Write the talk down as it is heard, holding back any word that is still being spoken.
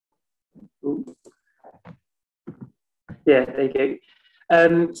Yeah, there you go.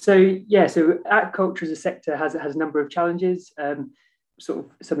 So aquaculture as a sector has a number of challenges. Sort of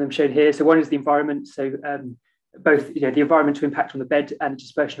some of them shown here. So one is the environment. So both the environmental impact on the bed and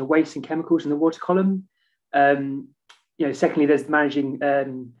dispersion of waste and chemicals in the water column. Secondly, there's managing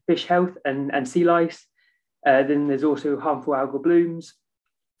fish health and sea lice. Then there's also harmful algal blooms,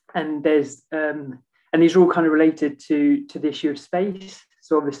 and there's and these are all kind of related to the issue of space.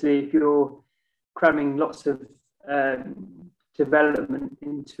 So obviously, if you're cramming lots of development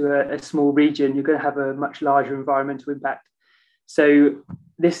into a small region, you're going to have a much larger environmental impact. So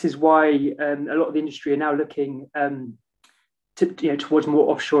this is why a lot of the industry are now looking towards more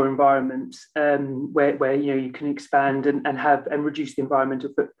offshore environments where you can expand and reduce the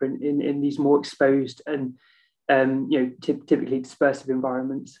environmental footprint in these more exposed and typically dispersive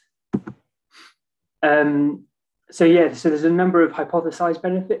environments. So there's a number of hypothesized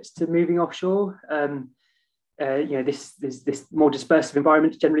benefits to moving offshore. This more dispersive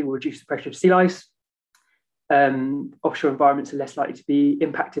environment generally will reduce the pressure of sea lice. Offshore environments are less likely to be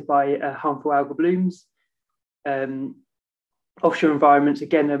impacted by harmful algal blooms. Offshore environments,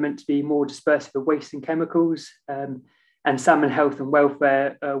 again, are meant to be more dispersive of waste and chemicals, and salmon health and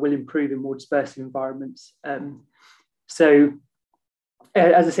welfare will improve in more dispersive environments.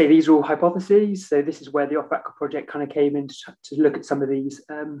 As I say, these are all hypotheses. So this is where the Off-Aqua project kind of came in to look at some of these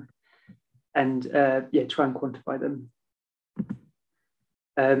and try and quantify them.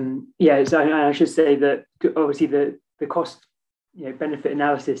 So I should say that obviously the cost benefit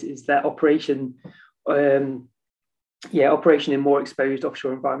analysis is that operation in more exposed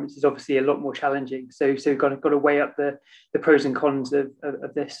offshore environments is obviously a lot more challenging. So we've got to weigh up the pros and cons of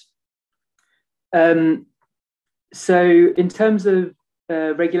this. So in terms of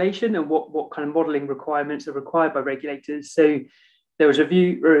regulation and what kind of modelling requirements are required by regulators, so there was a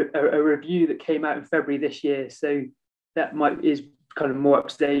review that came out in February this year. So that is kind of more up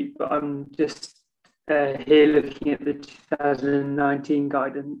to date, but I'm just here looking at the 2019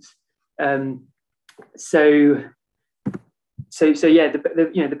 guidance. The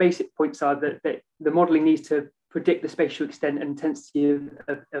basic points are that the modelling needs to predict the spatial extent and intensity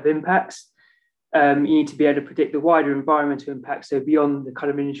of impacts. You need to be able to predict the wider environmental impacts, so beyond the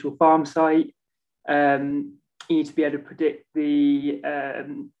kind of initial farm site. You need to be able to predict the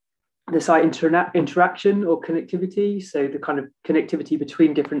site interaction or connectivity, so the kind of connectivity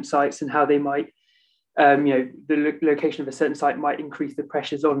between different sites and how they might, the location of a certain site might increase the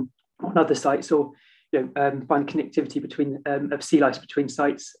pressures on other sites, or find connectivity between of sea lice between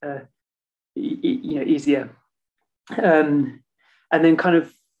sites easier. And then kind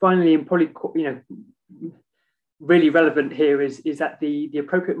of finally, and probably really relevant here is that the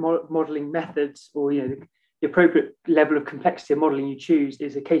appropriate modelling methods, or the appropriate level of complexity of modelling you choose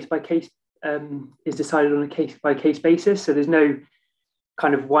is a case by case, is decided on a case by case basis. So there's no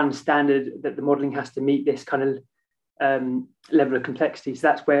kind of one standard that the modelling has to meet this kind of level of complexity. So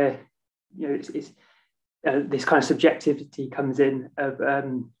that's where it's this kind of subjectivity comes in of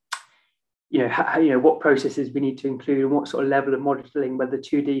what processes we need to include and what sort of level of modelling, whether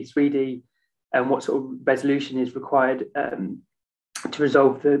 2D, 3D, and what sort of resolution is required to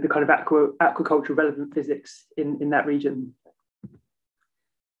resolve the kind of aquaculture relevant physics in that region.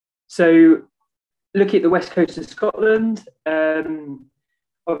 So looking at the west coast of Scotland,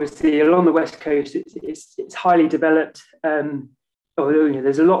 obviously along the west coast, it's highly developed. Although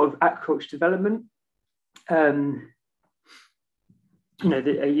there's a lot of aquaculture development. You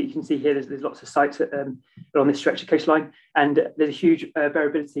can see here there's lots of sites along this stretch of coastline, and there's a huge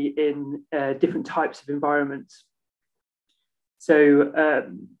variability in different types of environments. So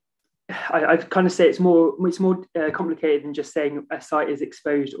I'd kind of say it's more complicated than just saying a site is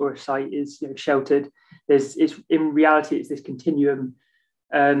exposed or a site is sheltered. In reality it's this continuum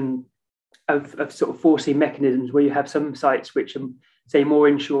of sort of forcing mechanisms where you have some sites which are, say, more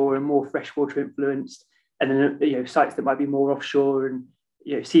inshore and more freshwater influenced, and then sites that might be more offshore and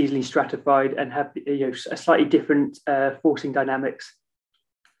seasonally stratified and have a slightly different forcing dynamics.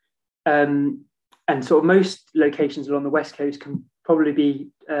 And sort of most locations along the west coast can probably be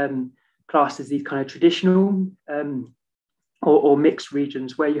classed as these kind of traditional or mixed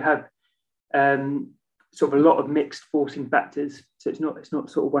regions where you have sort of a lot of mixed forcing factors. So it's not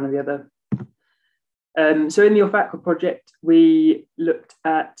sort of one or the other. So in the Off-Aqua project, we looked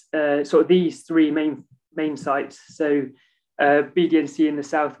at sort of these three main sites. So BDNC in the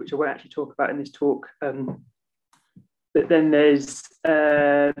south, which I won't actually talk about in this talk. But then there's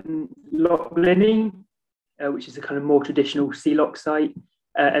Loch Blenny, which is a kind of more traditional sea loch site,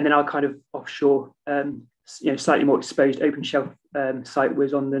 and then our kind of offshore, slightly more exposed open shelf site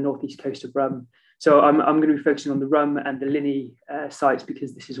was on the northeast coast of Rum. So I'm going to be focusing on the Rum and the Linney sites,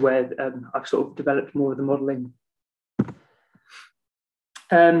 because this is where I've sort of developed more of the modelling.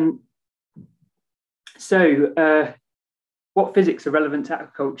 What physics are relevant to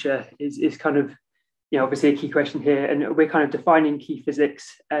aquaculture is kind of, obviously a key question here, and we're kind of defining key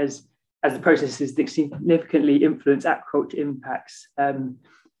physics as the processes that significantly influence aquaculture impacts.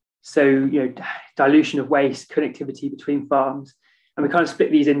 Dilution of waste, connectivity between farms, and we kind of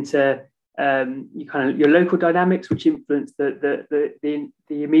split these into your local dynamics, which influence the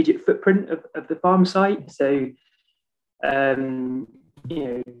immediate footprint of the farm site. So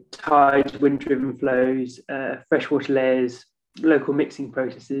tides, wind-driven flows, freshwater layers, local mixing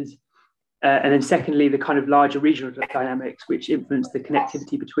processes, and then secondly, the kind of larger regional dynamics, which influence the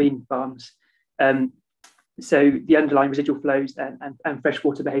connectivity between farms. So the underlying residual flows and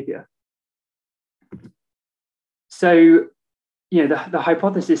freshwater behaviour. So, the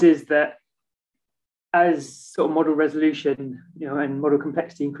hypothesis is that as sort of model resolution, and model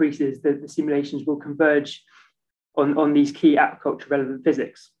complexity increases, the simulations will converge on these key aquaculture relevant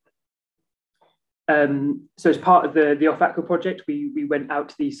physics. So as part of the Off-Aqua project, we went out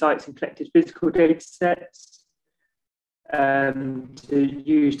to these sites and collected physical data sets to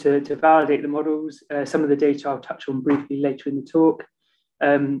use to validate the models. Some of the data I'll touch on briefly later in the talk.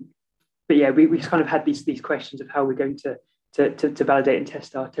 But yeah, we just kind of had these questions of how we're going to validate and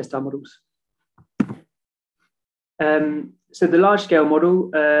test our models. So the large scale model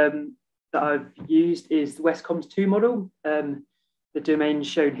that I've used is the WestComs2 model. The domain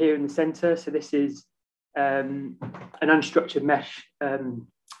shown here in the center. So this is an unstructured mesh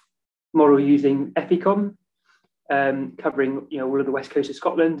model using EFICOM, covering all of the west coast of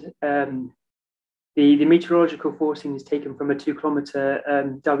Scotland. The meteorological forcing is taken from a 2 kilometre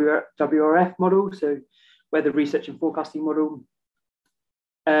WRF model, so weather research and forecasting model.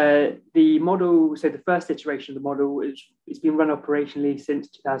 The model, so the first iteration of the model it's been run operationally since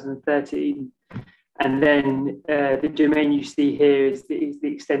 2013. And then the domain you see here is the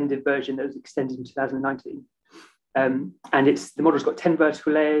extended version that was extended in 2019. And the model's got 10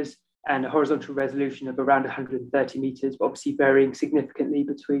 vertical layers and a horizontal resolution of around 130 meters, but obviously varying significantly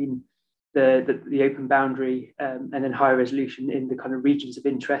between the open boundary and then higher resolution in the kind of regions of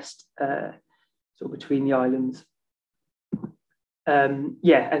interest, sort of between the islands.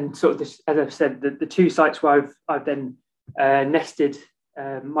 And sort of this, as I've said, the 2 sites where I've then nested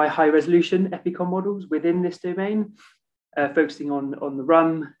my high resolution EFICOM models within this domain, focusing on the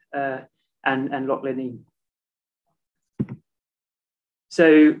Rum and Loch Linney.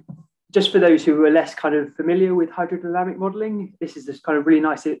 So just for those who are less kind of familiar with hydrodynamic modeling, this is this kind of really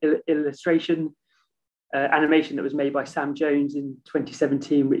nice illustration animation that was made by Sam Jones in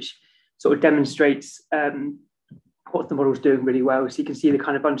 2017, which sort of demonstrates what the model is doing really well. So you can see the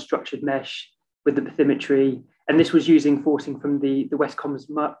kind of unstructured mesh with the bathymetry, and this was using forcing from the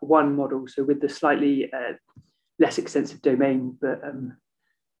WestComs1 model, so with the slightly less extensive domain, but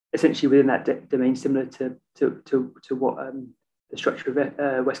essentially within that domain, similar to what the structure of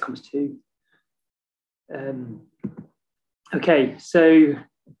WestComs2. Okay, so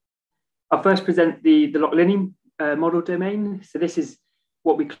I'll first present the Loch Linney model domain. So this is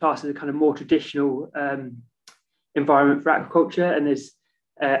what we class as a kind of more traditional environment for aquaculture, and there's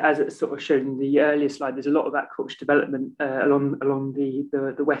as it's sort of shown in the earlier slide, there's a lot of aquaculture development along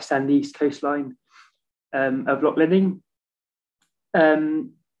the west and east coastline of Loch Linney.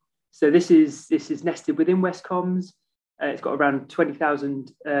 So this is nested within WestComs. It's got around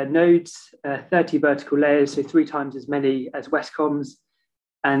 20,000 nodes, 30 vertical layers, so 3 times as many as WestComs,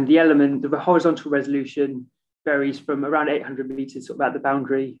 and the horizontal resolution varies from around 800 meters sort of at the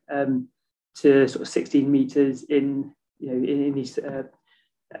boundary to sort of 16 meters in these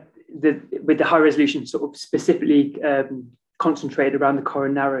with the high resolution sort of specifically concentrated around the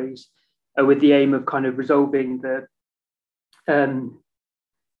Coral Narrows, with the aim of kind of resolving the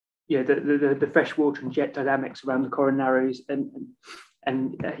freshwater and jet dynamics around the Coral Narrows, and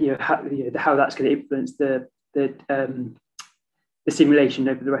how that's going to influence the simulation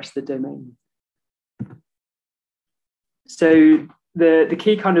over the rest of the domain. So the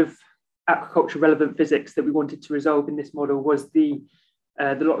key kind of aquaculture relevant physics that we wanted to resolve in this model was the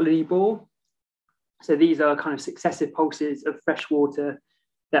Loch Linney bore. So these are kind of successive pulses of fresh water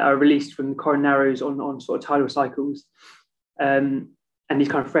that are released from the Coral Narrows on sort of tidal cycles. And these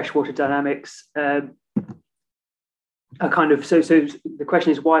kind of freshwater dynamics are kind of, so the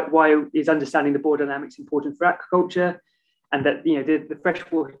question is why is understanding the bore dynamics important for aquaculture, and that the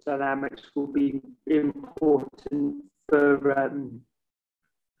freshwater dynamics will be important for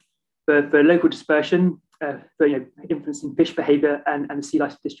local dispersion influencing fish behaviour and the sea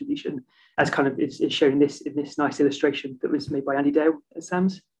life distribution, as kind of is shown in this nice illustration that was made by Andy Dale at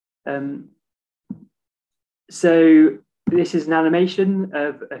SAMS. So this is an animation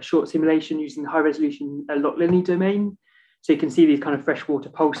of a short simulation using the high resolution Loch Lilly domain. So you can see these kind of freshwater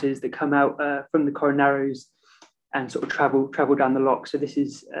pulses that come out from the coral narrows and sort of travel down the loch. So this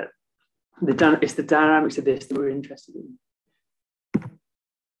is it's the dynamics of this that we're interested in.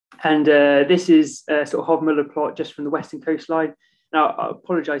 And this is a sort of Hofmüller plot just from the western coastline. Now, I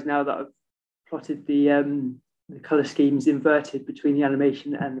apologise now that I've plotted the colour schemes inverted between the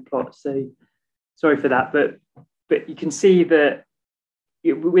animation and the plot. So sorry for that, but you can see that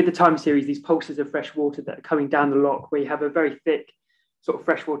with the time series, these pulses of fresh water that are coming down the loch, where you have a very thick sort of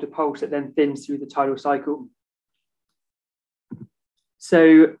freshwater pulse that then thins through the tidal cycle.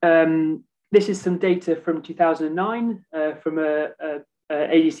 So this is some data from 2009 from a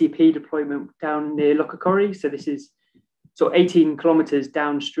ADCP deployment down near Loch Corrie. So this is sort of 18 kilometres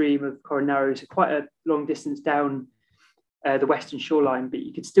downstream of Coral Narrows, so quite a long distance down the western shoreline. But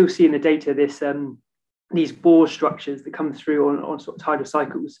you could still see in the data these bore structures that come through on sort of tidal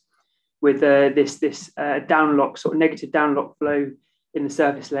cycles, with this downlock, sort of negative downlock flow in the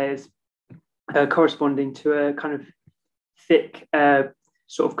surface layers, corresponding to a kind of thick,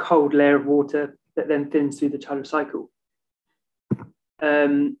 sort of cold layer of water that then thins through the tidal cycle.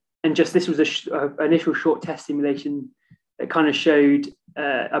 And just this was an initial short test simulation that kind of showed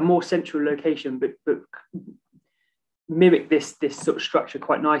a more central location, but mimic this sort of structure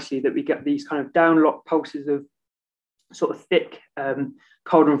quite nicely, that we get these kind of downlock pulses of sort of thick,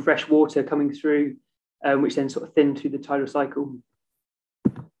 cold and fresh water coming through, which then sort of thin through the tidal cycle.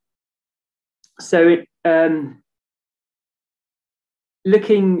 So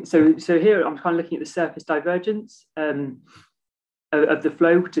so here I'm kind of looking at the surface divergence of the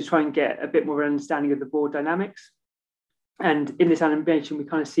flow to try and get a bit more understanding of the bore dynamics. And in this animation, we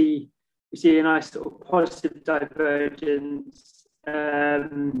kind of see a nice sort of positive divergence,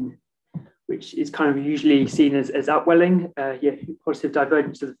 which is kind of usually seen as upwelling. Positive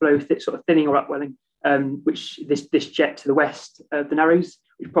divergence of the flow, sort of thinning or upwelling, which this jet to the west of the Narrows,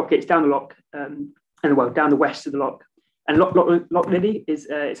 which propagates down the loch, down the west of the loch. And Loch Lilly is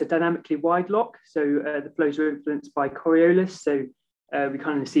it's a dynamically wide loch, so the flows are influenced by Coriolis. So we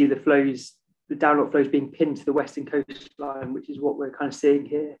kind of see the downlock flows being pinned to the western coastline, which is what we're kind of seeing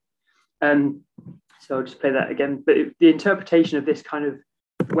here. So I'll just play that again. But the interpretation of this kind of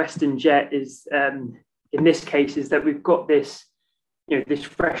western jet is, in this case, is that we've got this, this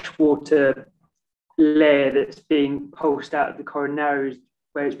freshwater layer that's being pulsed out of the Coral Narrows,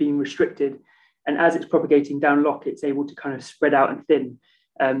 where it's being restricted. And as it's propagating down loch, it's able to kind of spread out and thin.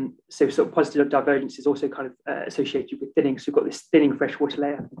 So sort of positive divergence is also kind of associated with thinning. So we've got this thinning freshwater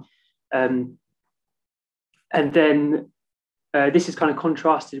layer. And then this is kind of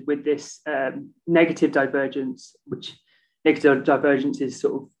contrasted with this negative divergence, which negative divergence is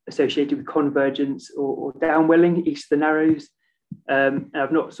sort of associated with convergence or downwelling east of the Narrows. And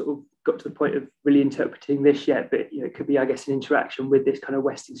I've not sort of got to the point of really interpreting this yet, but it could be, I guess, an interaction with this kind of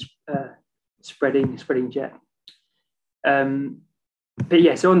western spreading jet. But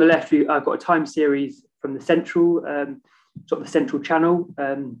yeah, so on the left, I've got a time series from the central, sort of the central channel,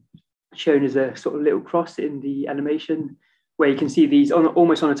 shown as a sort of little cross in the animation, where you can see these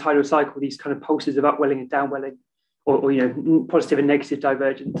almost on a tidal cycle, these kind of pulses of upwelling and downwelling, or positive and negative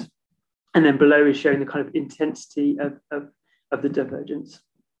divergence. And then below is showing the kind of intensity of the divergence.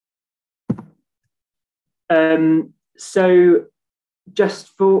 So just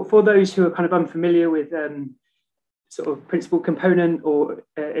for those who are kind of unfamiliar with sort of principal component or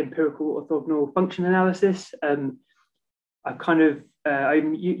empirical orthogonal function analysis, I'm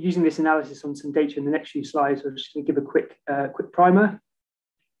using this analysis on some data in the next few slides. So I'm just going to give a quick primer.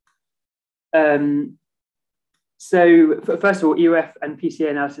 So first of all, EOF and PCA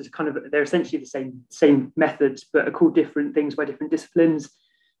analysis are they're essentially the same methods, but are called different things by different disciplines.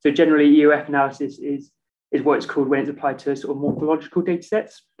 So generally, EOF analysis is what it's called when it's applied to sort of morphological data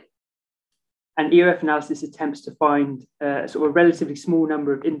sets. And EOF analysis attempts to find sort of a relatively small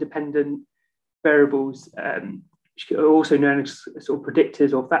number of independent variables, which are also known as sort of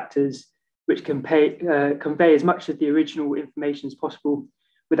predictors or factors, which convey as much of the original information as possible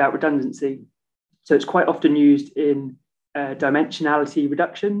without redundancy. So it's quite often used in dimensionality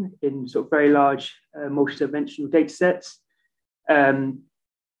reduction in sort of very large multi-dimensional data sets. But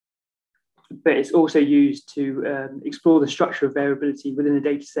it's also used to explore the structure of variability within a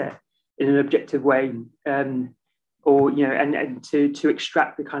data set in an objective way, or and to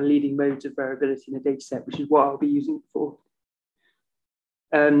extract the kind of leading modes of variability in a data set, which is what I'll be using it for.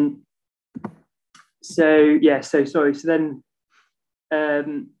 So yeah, so sorry. So then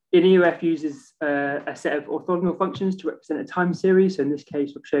in EOF uses a set of orthogonal functions to represent a time series. So in this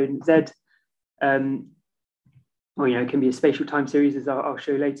case, I've shown Z, or it can be a spatial time series, as I'll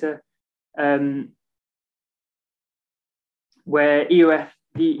show later. Where EOF,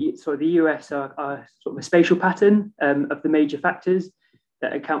 the EOFs are sort of a spatial pattern of the major factors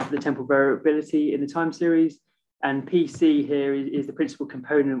that account for the temporal variability in the time series. And PC here is the principal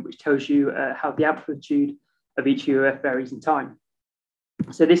component, which tells you how the amplitude of each EOF varies in time.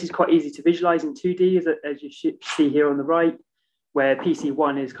 So this is quite easy to visualize in 2D, as you see here on the right, where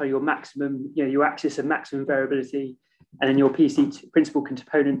PC1 is kind of your maximum, your axis of maximum variability, and then your PC principal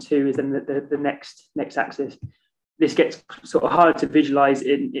component 2 is then the next axis. This gets sort of hard to visualize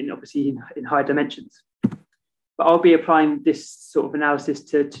obviously in higher dimensions. But I'll be applying this sort of analysis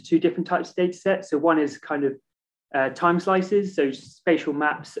to two different types of data sets. So one is kind of time slices, so spatial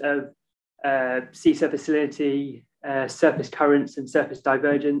maps of sea surface salinity, surface currents, and surface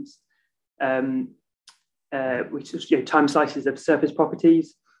divergence, which is time slices of surface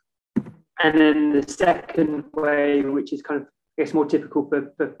properties. And then the second way, which is kind of, I guess, more typical for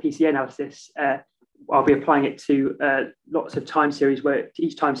PCA analysis, I'll be applying it to lots of time series where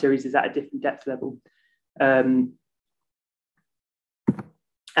each time series is at a different depth level. And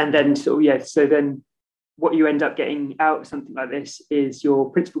then, so then what you end up getting out of something like this is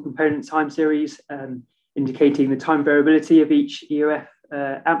your principal component time series, indicating the time variability of each EOF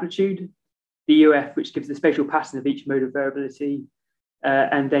amplitude, the EOF, which gives the spatial pattern of each mode of variability,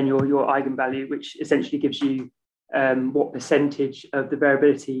 and then your eigenvalue, which essentially gives you what percentage of the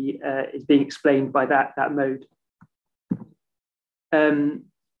variability is being explained by that mode.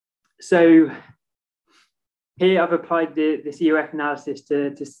 So here I've applied this EOF analysis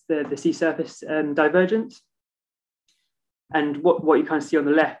to the sea surface divergence. And what you kind of see on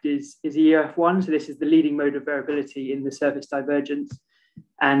the left is EOF1. So this is the leading mode of variability in the surface divergence.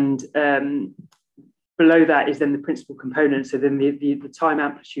 And below that is then the principal component. So then the time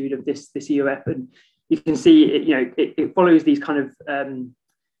amplitude of this EOF. And you can see it follows these kind of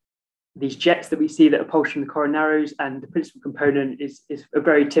these jets that we see that are pulsed from the coral narrows, and the principal component is a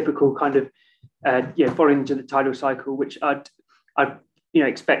very typical kind of following to the tidal cycle, which I'd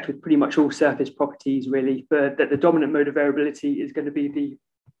expect with pretty much all surface properties, really, but that the dominant mode of variability is going to be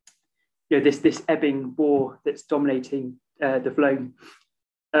this ebbing bore that's dominating the flow.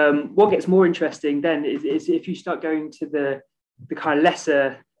 What gets more interesting then is if you start going to the kind of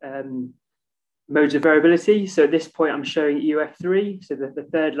lesser modes of variability. So at this point, I'm showing EOF3, so the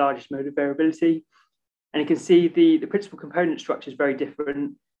third largest mode of variability. And you can see the principal component structure is very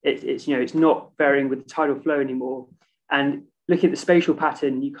different. It's not varying with the tidal flow anymore. And looking at the spatial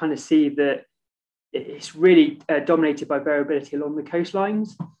pattern, you kind of see that it's really dominated by variability along the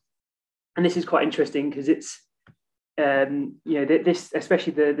coastlines. And this is quite interesting because it's, this,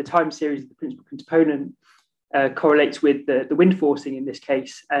 especially the time series of the principal component, correlates with the wind forcing in this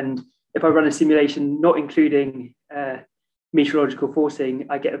case. And if I run a simulation not including meteorological forcing,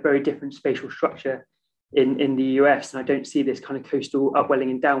 I get a very different spatial structure in the US, and I don't see this kind of coastal upwelling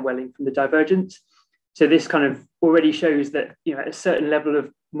and downwelling from the divergence. So this kind of already shows that at a certain level of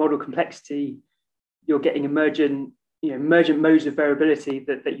model complexity, you're getting emergent modes of variability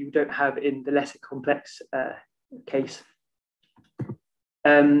that you don't have in the lesser complex case.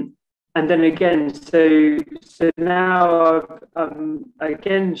 And then again, so now I'm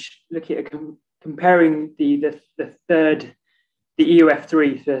again looking at comparing the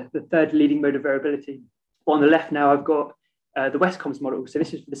EOF3, the third leading mode of variability. On the left now, I've got the Westcoms model. So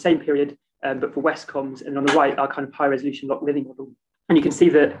this is for the same period, but for Westcoms, and on the right, our kind of high resolution lock living model. And you can see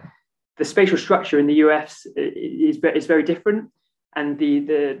that the spatial structure in the UFs is very different, and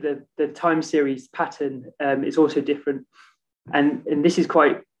the time series pattern is also different. And this is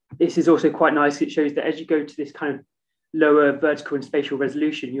also quite nice. It shows that as you go to this kind of lower vertical and spatial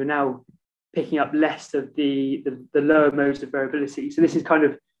resolution, you're now picking up less of the lower modes of variability. So this is kind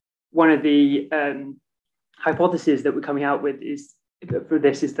of one of the hypotheses that we're coming out with is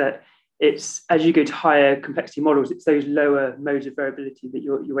that it's as you go to higher complexity models, it's those lower modes of variability that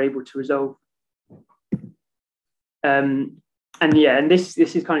you're able to resolve. And this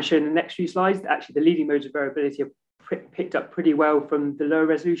is kind of shown in the next few slides. That actually, the leading modes of variability are picked up pretty well from the lower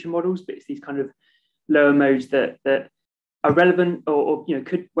resolution models, but it's these kind of lower modes that are relevant or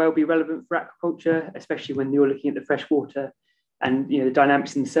could well be relevant for aquaculture, especially when you're looking at the freshwater and the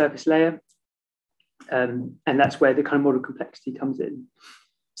dynamics in the surface layer. And that's where the kind of model complexity comes in.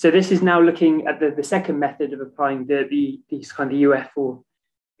 So this is now looking at the second method of applying these kind of UF or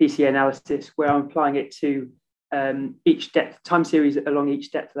PCA analysis, where I'm applying it to each depth time series along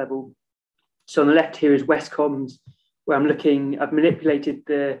each depth level So on the left here is Westcoms, where I've manipulated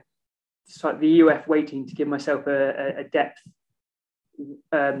the UF weighting to give myself a depth,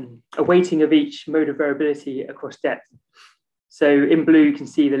 a weighting of each mode of variability across depth. So in blue, you can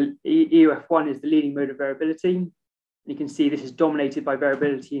see the EUF1 is the leading mode of variability. And you can see this is dominated by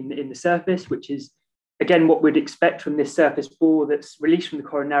variability in the surface, which is, again, what we'd expect from this surface bore that's released from the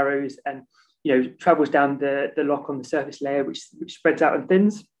coral narrows and travels down the lock on the surface layer, which spreads out and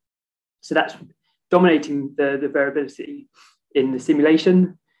thins. So that's dominating the variability in the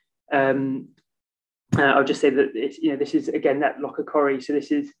simulation. I'll just say that this is, again, that lock of cory. So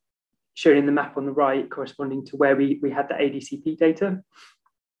this is shown in the map on the right, corresponding to where we had that ADCP data.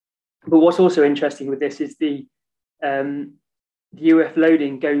 But what's also interesting with this is the UF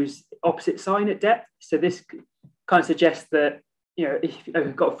loading goes opposite sign at depth. So this kind of suggests that if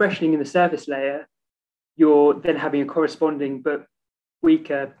you've got a freshening in the surface layer, you're then having a corresponding but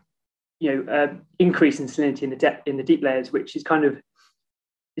weaker increase in salinity in the deep layers, which is kind of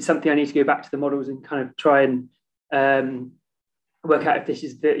something I need to go back to the models and kind of try and work out if this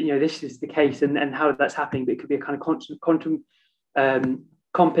is the case and how that's happening. But it could be a kind of constant quantum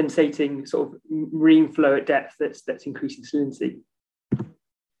compensating sort of marine flow at depth that's increasing salinity.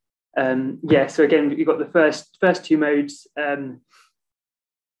 So again, you've got the first two modes of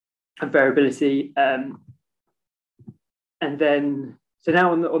variability, and then so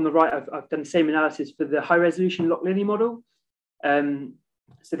now on the right, I've done the same analysis for the high resolution Loch-Liny model. So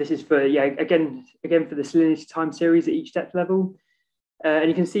this is for again for the salinity time series at each depth level, and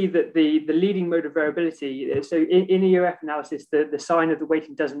you can see that the leading mode of variability. So in EUF analysis, the sign of the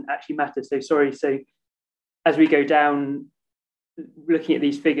weighting doesn't actually matter. So as we go down, looking at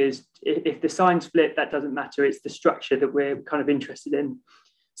these figures, if the sign split, that doesn't matter. It's the structure that we're kind of interested in.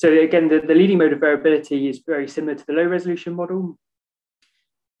 So again, the leading mode of variability is very similar to the low resolution model,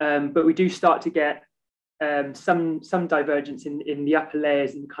 but we do start to get some divergence in the upper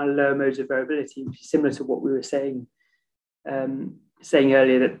layers and kind of lower modes of variability, which is similar to what we were saying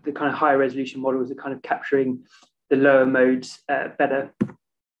earlier, that the kind of higher resolution models are kind of capturing the lower modes better.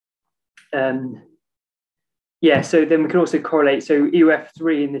 So then we can also correlate. So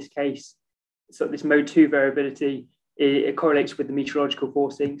EUF3 in this case, so this mode 2 variability, it correlates with the meteorological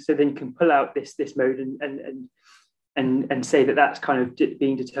forcing. So then you can pull out this mode and say that that's kind of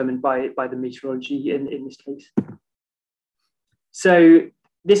being determined by the meteorology in this case. So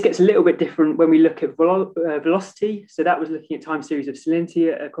this gets a little bit different when we look at velocity. So that was looking at time series of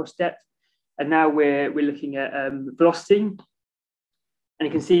salinity across depth, and now we're looking at velocity. And you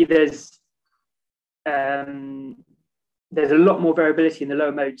can see there's a lot more variability in the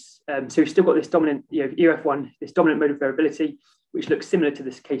lower modes. So we've still got this dominant, EUF1, this dominant mode of variability, which looks similar to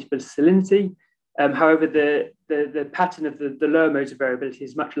this case for salinity. However, the pattern of the lower modes of variability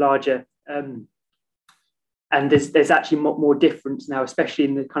is much larger, and there's actually more difference now, especially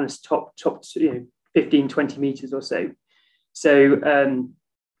in the kind of top 15, 20 meters or so. So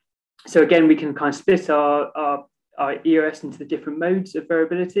again, we can kind of split our EOS into the different modes of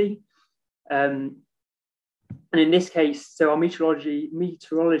variability. And in this case, so our meteorology,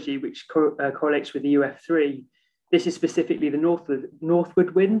 which correlates with the UF3, this is specifically the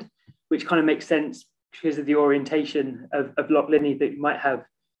northward wind, which kind of makes sense because of the orientation of Loch-Liny that you might have.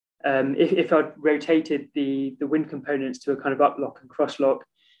 If I'd rotated the wind components to a kind of uplock and crosslock,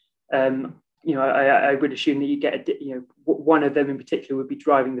 I would assume that you get one of them in particular would be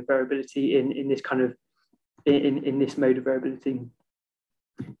driving the variability in this kind of in this mode of variability.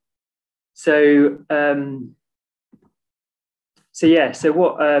 So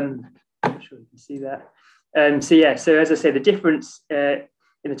what I'm not sure you can see that. So as I say, the difference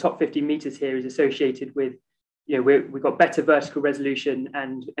in the top 15 meters here is associated with, we've got better vertical resolution,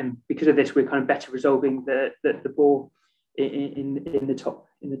 and because of this, we're kind of better resolving the bore in the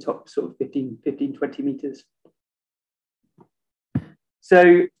top sort of 15, 20 meters.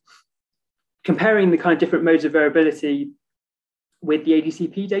 So comparing the kind of different modes of variability with the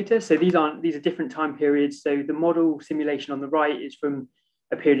ADCP data. So these are different time periods. So the model simulation on the right is from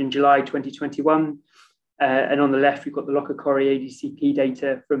a period in July 2021. And on the left, we've got the Loch-Cory ADCP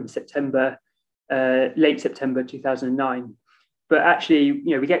data from September, late September 2009. But actually,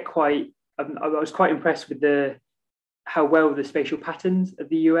 we get I was quite impressed with how well the spatial patterns of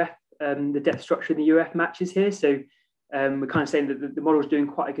the UF, the depth structure in the UF matches here. So we're kind of saying that the model is doing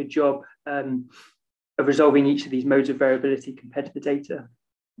quite a good job of resolving each of these modes of variability compared to the data.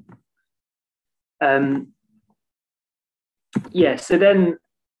 So then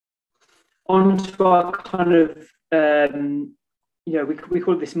on to our kind of, we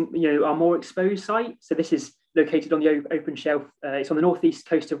call this, our more exposed site. So this is located on the open shelf. It's on the northeast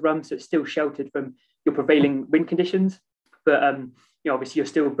coast of Rum, so it's still sheltered from your prevailing wind conditions. But obviously you're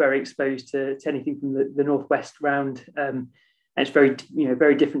still very exposed to anything from the northwest round, and it's very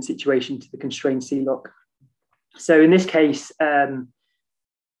very different situation to the constrained sea lock. So in this case,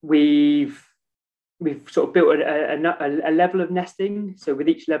 we've sort of built a level of nesting. So with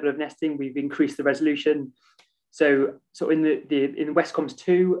each level of nesting, we've increased the resolution. So in the Westcoms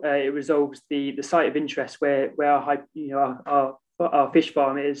 2, it resolves the site of interest where our fish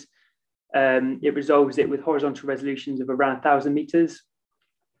farm is. It resolves it with horizontal resolutions of around 1,000 meters.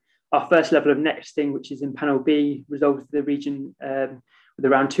 Our first level of nesting, which is in panel B, resolves the region with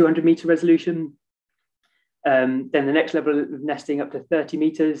around 200 meter resolution. Then the next level of nesting up to 30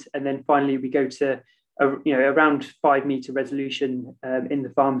 meters, and then finally we go to around 5 meter resolution in the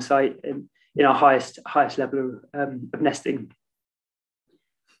farm site in our highest level of nesting.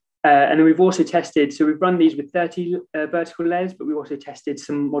 And then we've also tested, so we've run these with 30 vertical layers, but we've also tested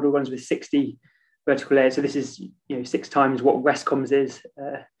some model runs with 60 vertical layers. So this is 6 times what Westcoms is,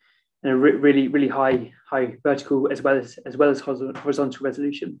 and a really high vertical as well as horizontal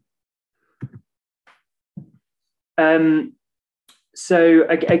resolution. So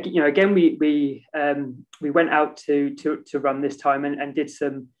again, we went out to run this time and did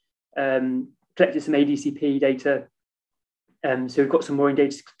some collected some ADCP data. So we've got some mooring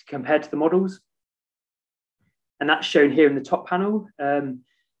data compared to the models, and that's shown here in the top panel.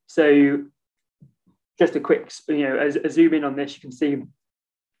 So just a quick, a zoom in on this, you can see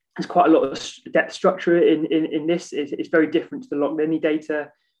there's quite a lot of depth structure in this. It's very different to the Loch Lindley data,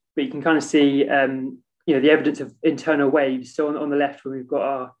 but you can kind of see the evidence of internal waves. So on the left, where we've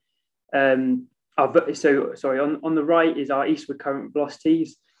got on the right is our eastward current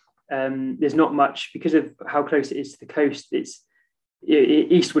velocities. There's not much, because of how close it is to the coast. It's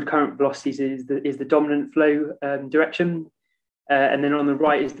eastward current velocities is the dominant flow direction, and then on the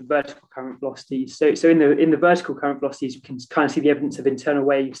right is the vertical current velocities. So in the vertical current velocities, you can kind of see the evidence of internal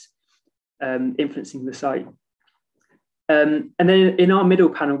waves influencing the site. And then in our middle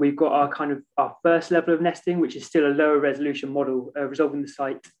panel, we've got our first level of nesting, which is still a lower resolution model, resolving the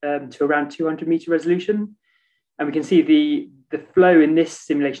site to around 200 meter resolution. And we can see the flow in this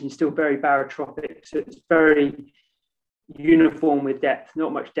simulation is still very barotropic, so it's very uniform with depth,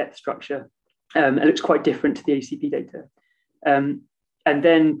 not much depth structure. It looks quite different to the ACP data. And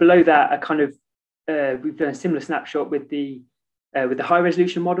then below that, we've done a similar snapshot with the high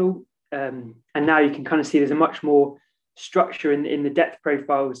resolution model. And now you can kind of see there's a much more structure in the depth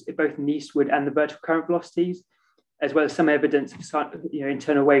profiles, both in the eastward and the vertical current velocities, as well as some evidence of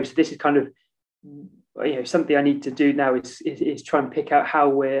internal waves. So this is kind of something I need to do now is try and pick out how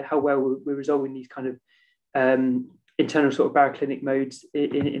well we're resolving these kind of internal sort of baroclinic modes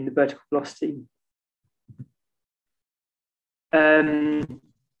in the vertical velocity. So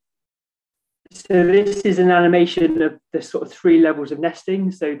this is an animation of the sort of 3 levels of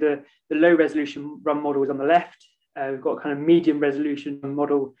nesting. So the low resolution run model is on the left. We've got a kind of medium resolution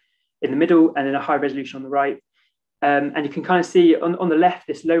model in the middle, and then a high resolution on the right. And you can kind of see on the left,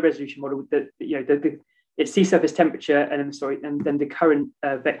 this low resolution model, that it's sea surface temperature, and then the current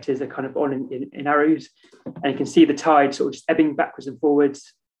vectors are kind of on in arrows, and you can see the tide sort of just ebbing backwards and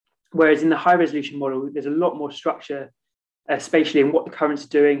forwards. Whereas in the high resolution model, there's a lot more structure spatially in what the currents are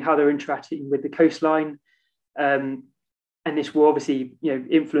doing, how they're interacting with the coastline, and this will obviously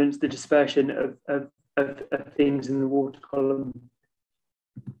influence the dispersion of things in the water column.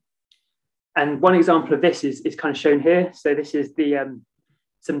 And one example of this is kind of shown here. So this is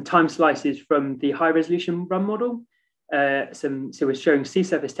some time slices from the high resolution run model. So we're showing sea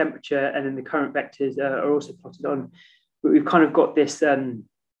surface temperature, and then the current vectors are also plotted on. But we've kind of got this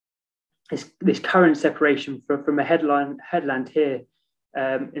this current separation from a headland here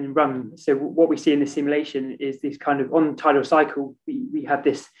in Rum. So what we see in the simulation is this kind of on tidal cycle, we have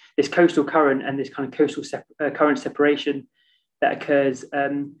this coastal current and this kind of coastal current separation that occurs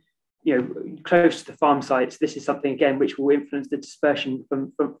close to the farm sites. This is something again which will influence the dispersion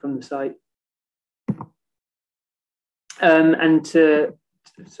from the site. So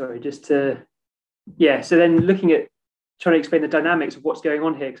then looking at trying to explain the dynamics of what's going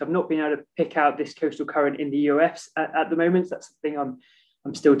on here, because I've not been able to pick out this coastal current in the UOFs at the moment. So that's something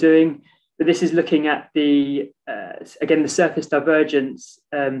I'm still doing. But this is looking at again the surface divergence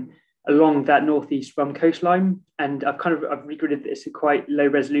along that northeast Rum coastline, and I've regridded this at quite low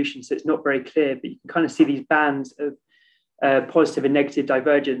resolution, so it's not very clear. But you can kind of see these bands of positive and negative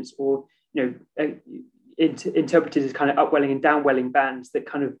divergence, or interpreted as kind of upwelling and downwelling bands that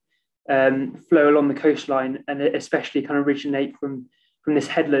kind of flow along the coastline, and especially kind of originate from from this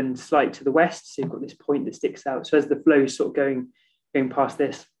headland slight to the west. So you've got this point that sticks out. So as the flow is sort of going past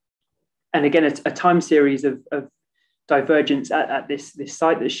this, and again, a time series of divergence at this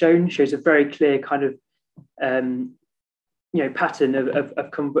site that's shown shows a very clear kind of pattern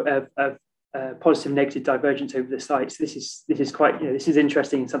of positive and negative divergence over the site. So this is quite, this is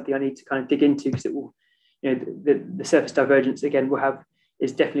interesting and something I need to kind of dig into, because it will, the surface divergence again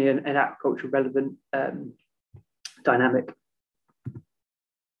is definitely an aquaculture relevant dynamic.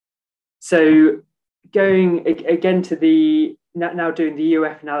 So going again to now doing the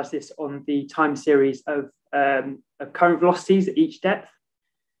UF analysis on the time series of current velocities at each depth.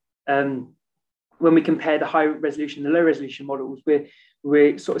 When we compare the high resolution and the low resolution models,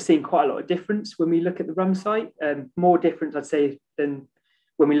 we're sort of seeing quite a lot of difference when we look at the RUM site, more difference, I'd say, than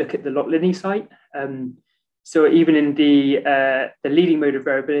when we look at the Loch Linney site. So even in the leading mode of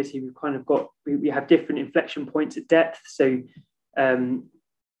variability, we've kind of got, we have different inflection points at depth. So,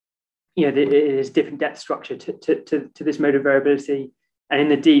 it is different depth structure to this mode of variability. And in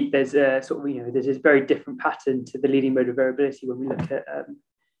the deep, there's a sort of, there's this very different pattern to the leading mode of variability when we look at,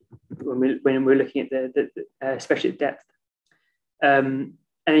 when we're looking at especially at depth. And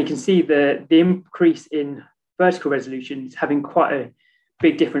you can see the increase in vertical resolution is having quite a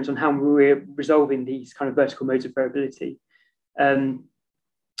big difference on how we're resolving these kind of vertical modes of variability. And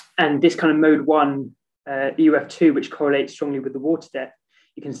this kind of mode 1, EUF2, which correlates strongly with the water depth,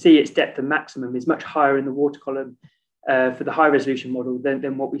 you can see its depth of maximum is much higher in the water column for the high resolution model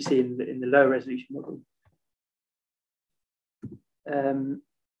than what we see in the low resolution model. And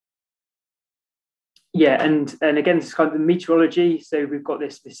again, this is kind of the meteorology. So we've got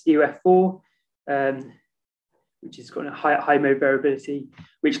this EUF4, which is got a high mode variability,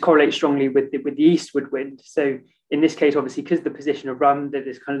 which correlates strongly with the eastward wind. So in this case, obviously, because of the position of RUM,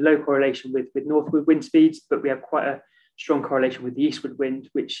 there's kind of low correlation with northward wind speeds, but we have quite a strong correlation with the eastward wind,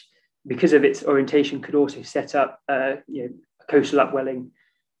 which, because of its orientation, could also set up coastal upwelling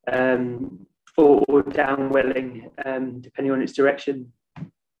or downwelling, depending on its direction.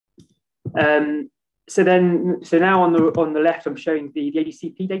 So now on the left, I'm showing the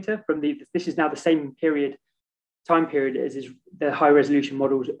ADCP data from this is now the same time period as is the high resolution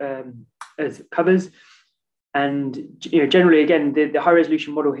models as it covers. And generally, again, the high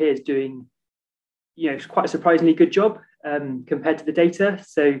resolution model here is doing quite a surprisingly good job compared to the data.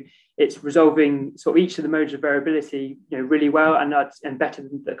 So it's resolving sort of each of the modes of variability really well, and better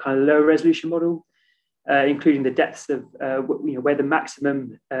than the kind of low resolution model, including the depths of where the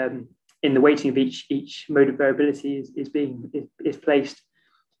maximum in the weighting of each mode of variability is placed.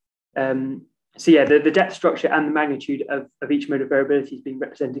 So yeah, the depth structure and the magnitude of each mode of variability is being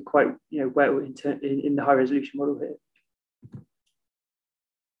represented quite well in the high resolution model here.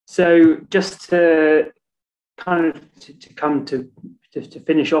 So just to kind of to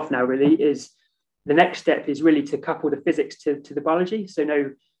finish off now, really, is the next step is really to couple the physics to the biology. So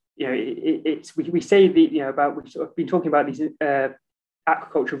we say we've sort of been talking about these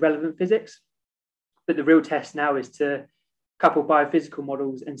aquaculture relevant physics, but the real test now is to couple biophysical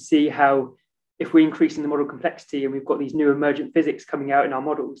models and see how, if we're increasing the model complexity and we've got these new emergent physics coming out in our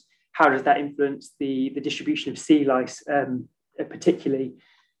models, how does that influence the distribution of sea lice particularly?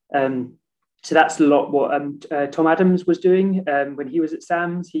 So that's a lot what Tom Adams was doing when he was at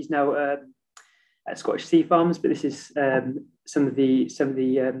SAMS. He's now at Scottish Sea Farms, but this is some of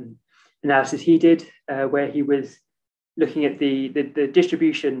the analysis he did, where he was looking at the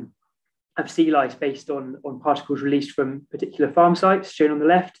distribution of sea lice based on particles released from particular farm sites, shown on the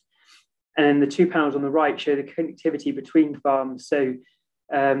left. And then the two panels on the right show the connectivity between farms. So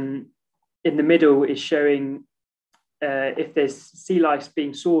in the middle is showing if there's sea lice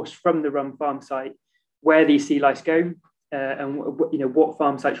being sourced from the RUM farm site, where these sea lice go, and what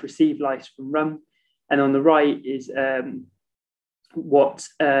farm sites receive lice from RUM. And on the right is what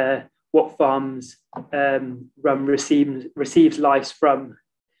farms RUM receives lice from.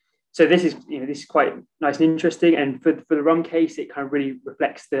 So this is quite nice and interesting. And for the RUM case, it kind of really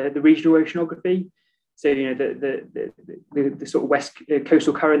reflects the regional oceanography. So the sort of west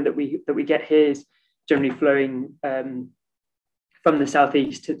coastal current that we get here is generally flowing from the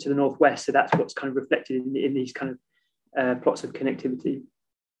southeast to the northwest. So that's what's kind of reflected in these kind of plots of connectivity.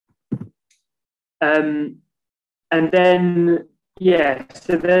 And then,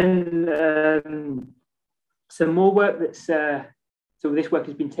 so then some more work that's, so this work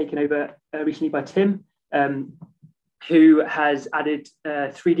has been taken over recently by Tim, who has added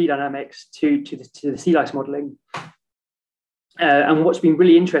 3D dynamics to the sea lice modeling. And what's been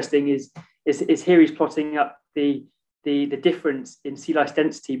really interesting is here he's plotting up the difference in sea lice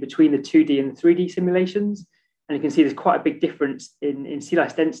density between the 2D and the 3D simulations. and you can see there's quite a big difference in sea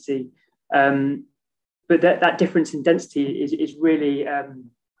lice density. But that difference in density is really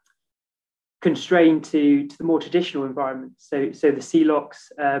constrained to the more traditional environments. So the sea lochs,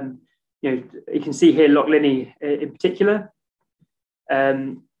 you can see here Loch Linnhe in particular,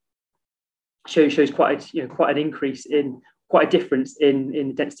 shows quite an increase in quite a difference in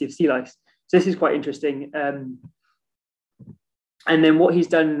the density of sea lice. So this is quite interesting. And then what he's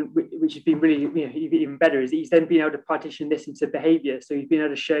done, which has been really even better, is he's then been able to partition this into behaviour. So he's been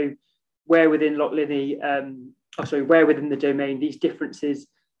able to show where within Loch Linnhe, where within the domain these differences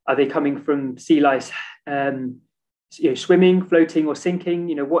are they coming from sea lice, swimming, floating, or sinking.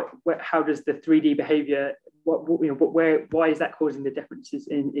 How does the 3D behaviour? Why is that causing the differences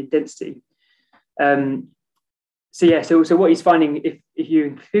in density? So what he's finding, if you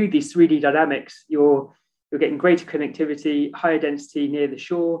include these 3D dynamics, you're getting greater connectivity, higher density near the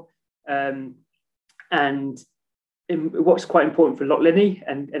shore, and what's quite important for Loch Linnhe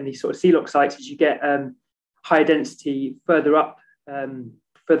and these sort of sea loch sites is you get higher density further up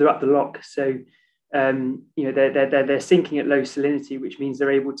the loch. So they're sinking at low salinity, which means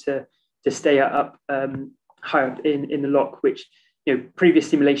they're able to stay up higher up in the loch, which previous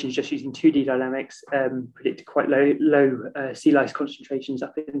simulations just using 2D dynamics predicted quite low sea lice concentrations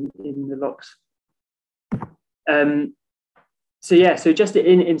up in the lochs. So just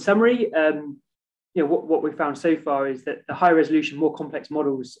in summary, what we've found so far is that the high resolution, more complex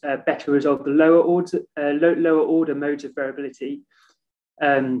models better resolve the lower order modes of variability.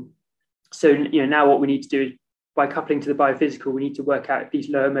 So now what we need to do is, by coupling to the biophysical, we need to work out if these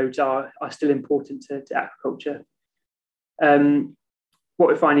lower modes are still important to aquaculture. What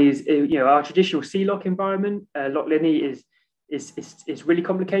we're finding is, our traditional sea loch environment, Loch Linnhe is really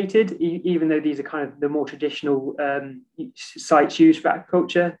complicated, even though these are kind of the more traditional sites used for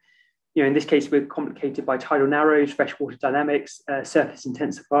aquaculture. In this case, we're complicated by tidal narrows, freshwater dynamics, surface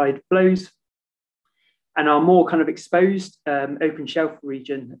intensified flows. And our more kind of exposed open shelf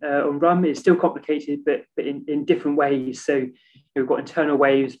region on Rum is still complicated, but in different ways. So we've got internal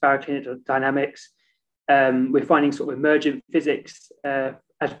waves, baroclinic dynamics. We're finding sort of emergent physics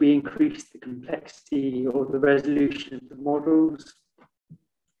as we increase the complexity or the resolution of the models.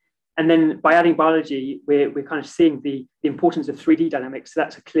 And then by adding biology, we're kind of seeing the importance of 3D dynamics. So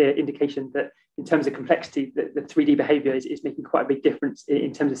that's a clear indication that in terms of complexity, the 3D behavior is making quite a big difference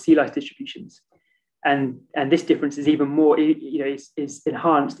in terms of sea lice distributions. And this difference is even more, is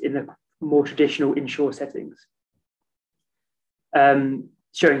enhanced in the more traditional inshore settings,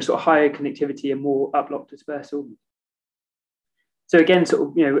 showing sort of higher connectivity and more uplock dispersal. So again,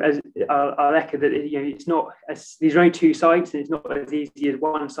 sort of, as I'll echo that, it's not as, these are only two sites, and it's not as easy as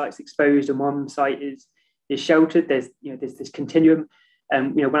one site's exposed and one site is sheltered. There's this continuum.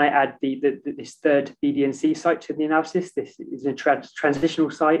 When I add this third BDNC site to the analysis, this is a transitional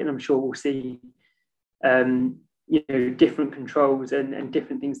site, and I'm sure we'll see different controls and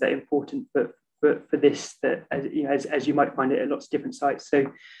different things that are important for this, that as you might find it at lots of different sites.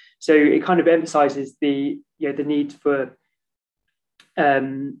 So it kind of emphasizes the need for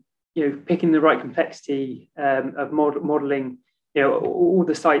picking the right complexity of modeling. All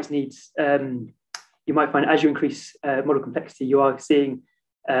the sites needs, you might find as you increase model complexity, you are seeing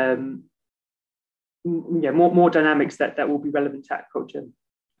more dynamics that will be relevant to aquaculture.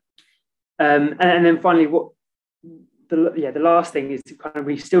 And then finally, the last thing is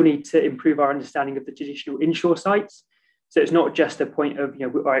we still need to improve our understanding of the traditional inshore sites. So it's not just a point of,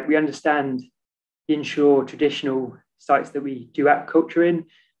 all right, we understand inshore traditional sites that we do aquaculture in.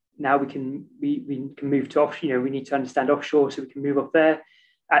 Now we can move to offshore. We need to understand offshore, so we can move off there.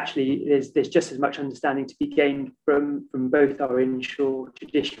 Actually, there's just as much understanding to be gained from both our inshore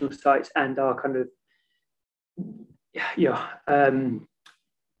traditional sites and our kind of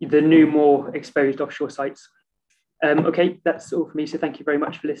the new, more exposed offshore sites. Okay, that's all for me. So thank you very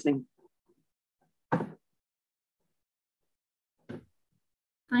much for listening.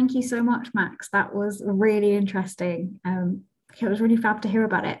 Thank you so much, Max. That was really interesting. It was really fab to hear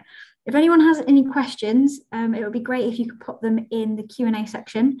about it. If anyone has any questions, it would be great if you could pop them in the Q&A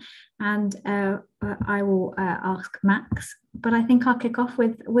section, and I will ask Max. But I think I'll kick off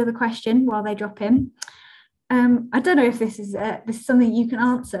with a question while they drop in. I don't know if this is something you can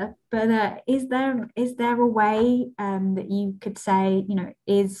answer, but is there a way that you could say,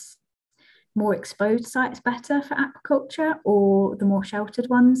 is more exposed sites better for aquaculture or the more sheltered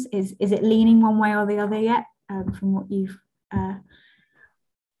ones? Is it leaning one way or the other yet, from what you've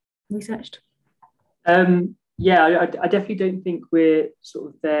researched? I definitely don't think we're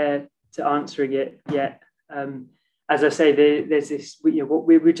sort of there to answering it yet. As I say, there's this,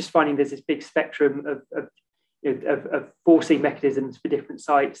 we're just finding there's this big spectrum of of forcing mechanisms for different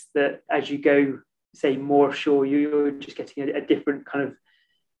sites, that as you go, say, more offshore, you're just getting a different kind of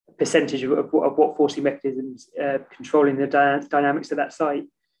percentage of what forcing mechanisms controlling the dynamics of that site.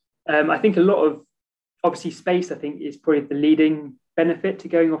 I think a lot of, obviously, space, I think, is probably the leading benefit to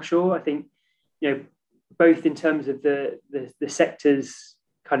going offshore. I think, both in terms of the sector's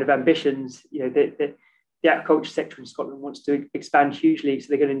kind of ambitions, the aquaculture sector in Scotland wants to expand hugely, so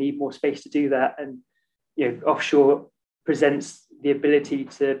they're going to need more space to do that. And offshore presents the ability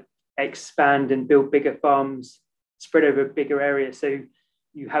to expand and build bigger farms spread over a bigger area. So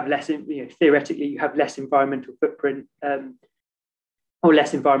you have less, theoretically, you have less environmental footprint or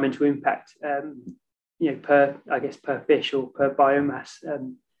less environmental impact, per fish or per biomass.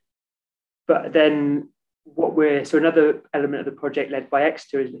 But then so another element of the project led by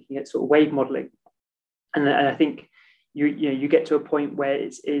Exeter is looking at sort of wave modeling. And I think you get to a point where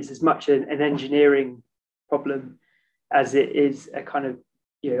it is as much an engineering problem as it is a kind of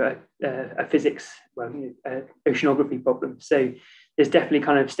a physics, oceanography problem. So there's definitely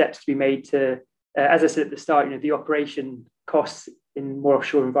kind of steps to be made to, as I said at the start, the operation costs in more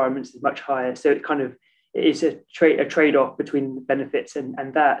offshore environments is much higher. So it is a trade-off between the benefits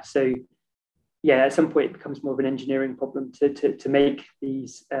and that. So yeah, at some point it becomes more of an engineering problem to make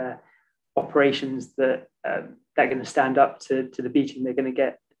these operations that are going to stand up to the beating they're going to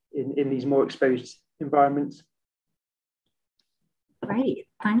get in these more exposed environments. Great,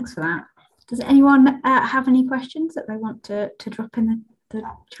 thanks for that. Does anyone have any questions that they want to drop in the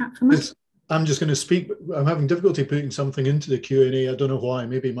chat from us? I'm just going to speak. I'm having difficulty putting something into the Q&A. I don't know why.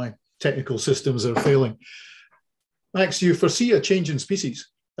 Maybe my technical systems are failing. Max, do you foresee a change in species?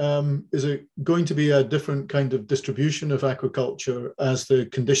 Is it going to be a different kind of distribution of aquaculture as the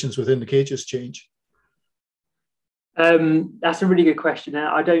conditions within the cages change? That's a really good question.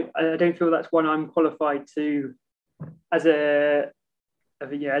 I don't feel that's one I'm qualified to, as a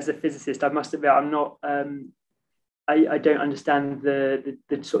physicist. I must admit, I'm not. I don't understand the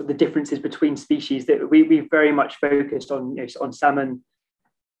sort of the differences between species. That we very much focused on salmon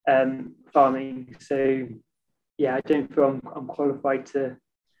farming. So yeah, I don't feel I'm qualified to.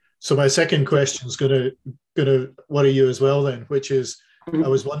 So my second question is going to worry you as well then, which is, I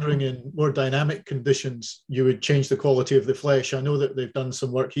was wondering, in more dynamic conditions, you would change the quality of the flesh. I know that they've done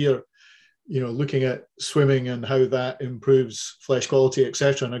some work here, looking at swimming and how that improves flesh quality,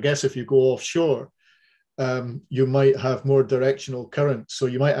 etc. And I guess if you go offshore, you might have more directional current. So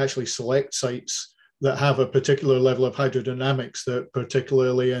you might actually select sites that have a particular level of hydrodynamics that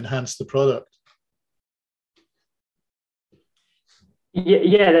particularly enhance the product.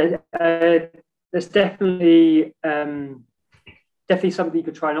 Yeah, there's definitely something you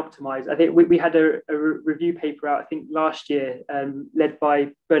could try and optimize. I think we had a review paper out, I think last year, led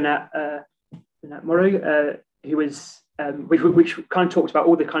by Bernat Moreau, who was which kind of talked about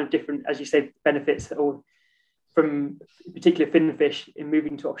all the kind of different, as you say, benefits or from particular fin fish in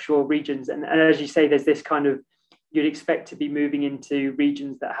moving to offshore regions. And as you say, there's this kind of, you'd expect to be moving into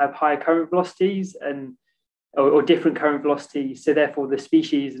regions that have higher current velocities or different current velocities. So therefore the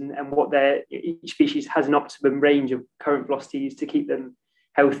species and what each species has an optimum range of current velocities to keep them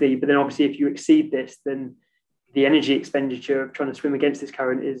healthy. But then obviously if you exceed this, then the energy expenditure of trying to swim against this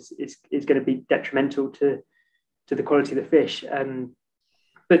current is going to be detrimental to the quality of the fish.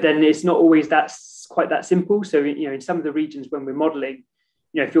 But then it's not always quite that simple. So, in some of the regions when we're modeling,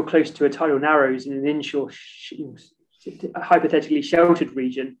 if you're close to a tidal narrows in an inshore, hypothetically sheltered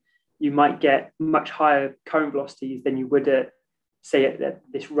region, you might get much higher current velocities than you would at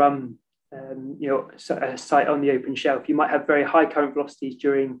this rum, a site on the open shelf. You might have very high current velocities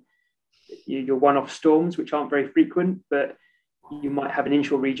during your one-off storms, which aren't very frequent, but you might have an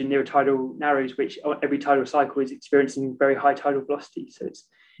inshore region near a tidal narrows, which every tidal cycle is experiencing very high tidal velocity. So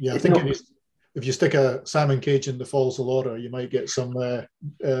I think if you stick a salmon cage in the Falls of Laura, you might get some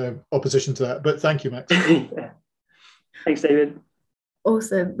opposition to that. But thank you, Max. Yeah. Thanks, David.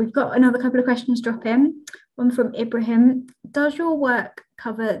 Awesome. We've got another couple of questions drop in. One from Ibrahim. Does your work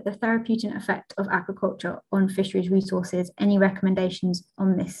cover the therapeutic effect of aquaculture on fisheries resources? Any recommendations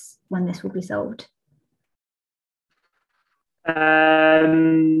on this, when this will be solved?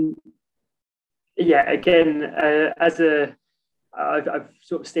 Yeah, again, I've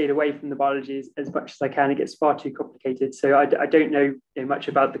sort of stayed away from the biology as much as I can. It gets far too complicated. So I don't know much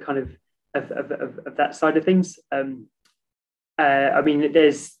about the kind of that side of things. I mean,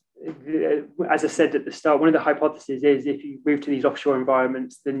 there's, as I said at the start, one of the hypotheses is if you move to these offshore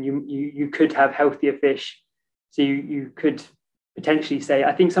environments, then you could have healthier fish. So you could potentially say,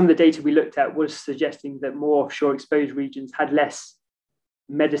 I think some of the data we looked at was suggesting that more offshore exposed regions had less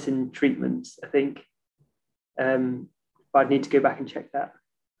medicine treatments, I think. But I'd need to go back and check that.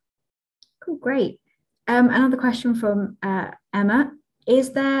 Cool, great. Another question from Emma.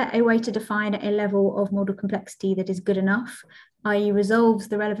 Is there a way to define a level of model complexity that is good enough, i.e. resolves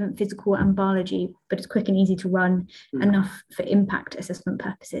the relevant physical and biology, but it's quick and easy to run, enough for impact assessment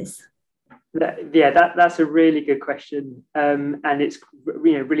purposes? That's a really good question. And it's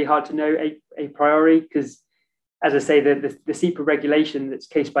really hard to know a priori, because, as I say, the SEPA regulation that's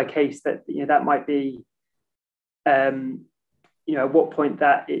case by case, that that might be at what point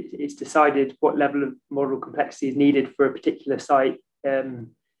that it's decided what level of model complexity is needed for a particular site.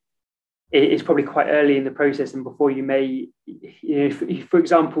 It's probably quite early in the process, and before you may, for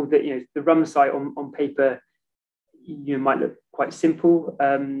example, that the rum site on paper, might look quite simple.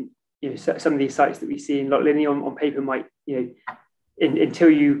 Some of these sites that we see in Loch Linney on paper might, until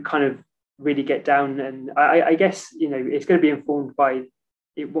you kind of really get down, and I guess it's going to be informed by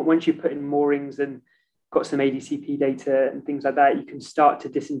it. Once you put in moorings and got some ADCP data and things like that, you can start to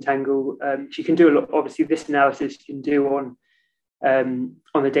disentangle. You can do a lot. Obviously, this analysis you can do on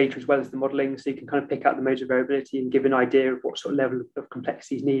the data as well as the modelling, so you can kind of pick out the modes of variability and give an idea of what sort of level of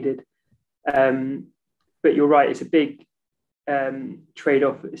complexity is needed. But you're right; it's a big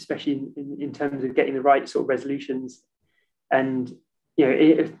trade-off, especially in terms of getting the right sort of resolutions. And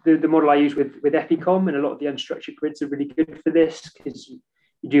if the model I use with Epicom and a lot of the unstructured grids are really good for this, because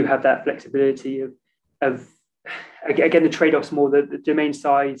you do have that flexibility of again, the trade-offs more the domain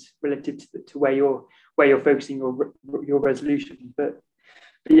size relative to where you're focusing your resolution. But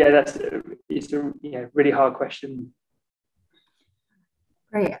yeah, it's a really hard question.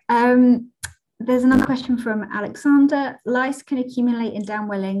 Great. There's another question from Alexander. Lice can accumulate in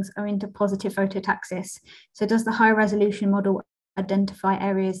downwellings owing to positive phototaxis. So does the high resolution model identify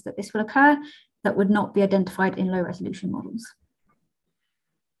areas that this will occur that would not be identified in low resolution models?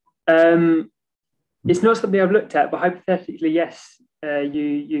 It's not something I've looked at, but hypothetically, yes. As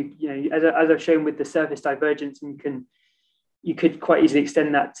I've shown with the surface divergence, and you could quite easily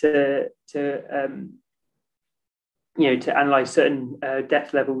extend that to analyze certain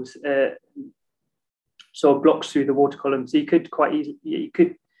depth levels, sort of blocks through the water column. So you could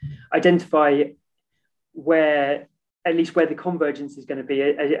identify at least where the convergence is going to be.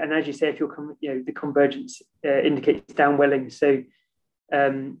 And as you say, if the convergence indicates downwelling. So,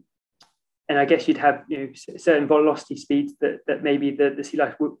 and I guess you'd have certain velocity speeds that maybe the sea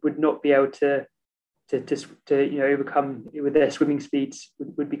life would not be able to overcome with their swimming speeds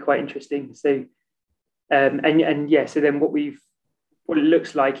would be quite interesting. So so then what it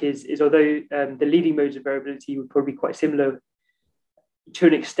looks like is although the leading modes of variability would probably be quite similar to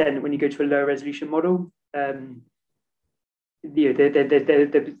an extent when you go to a lower resolution model,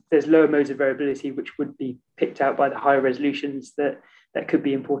 there's lower modes of variability which would be picked out by the higher resolutions that could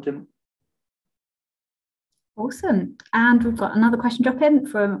be important. Awesome. And we've got another question drop in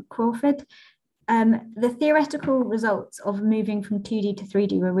from Crawford. The theoretical results of moving from 2D to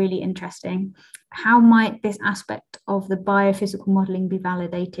 3D were really interesting. How might this aspect of the biophysical modelling be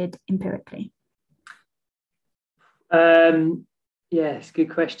validated empirically? Yes, good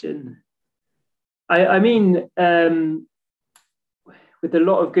question. I mean, with a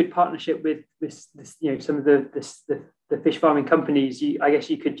lot of good partnership with some of the fish farming companies, I guess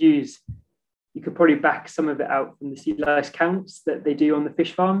you could probably back some of it out from the sea lice counts that they do on the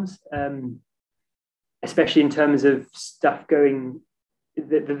fish farms, especially in terms of stuff going,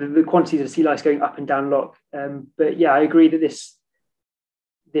 the quantities of sea lice going up and down lock. But yeah, I agree that this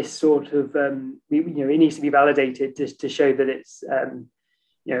sort of, it needs to be validated just to show that it's, a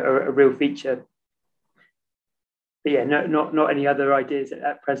real feature. But yeah, not any other ideas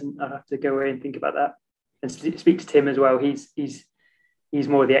at present. I'll have to go away and think about that and speak to Tim as well. He's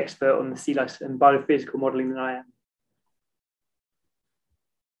more the expert on the sea lice and biophysical modelling than I am.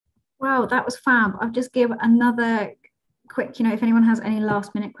 Wow, that was fab. I'll just give another quick, if anyone has any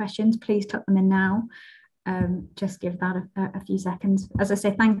last minute questions, please tuck them in now. Just give that a few seconds. As I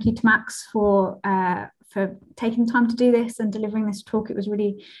say, thank you to Max for taking the time to do this and delivering this talk. It was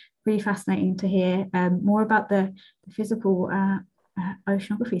really, really fascinating to hear more about the physical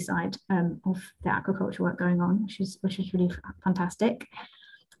oceanography side of the aquaculture work going on, which is really fantastic.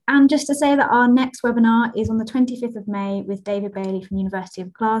 And just to say that our next webinar is on the 25th of May with David Bailey from the University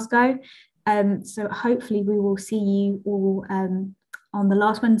of Glasgow. So hopefully we will see you all on the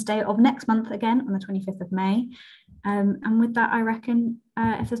last Wednesday of next month again on the 25th of May. And with that, I reckon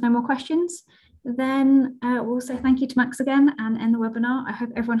if there's no more questions, then we'll say thank you to Max again and end the webinar. I hope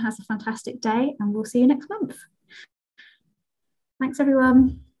everyone has a fantastic day and we'll see you next month. Thanks,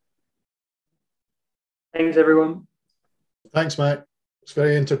 everyone. Thanks, everyone. Thanks, Matt. It's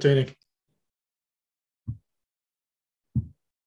very entertaining.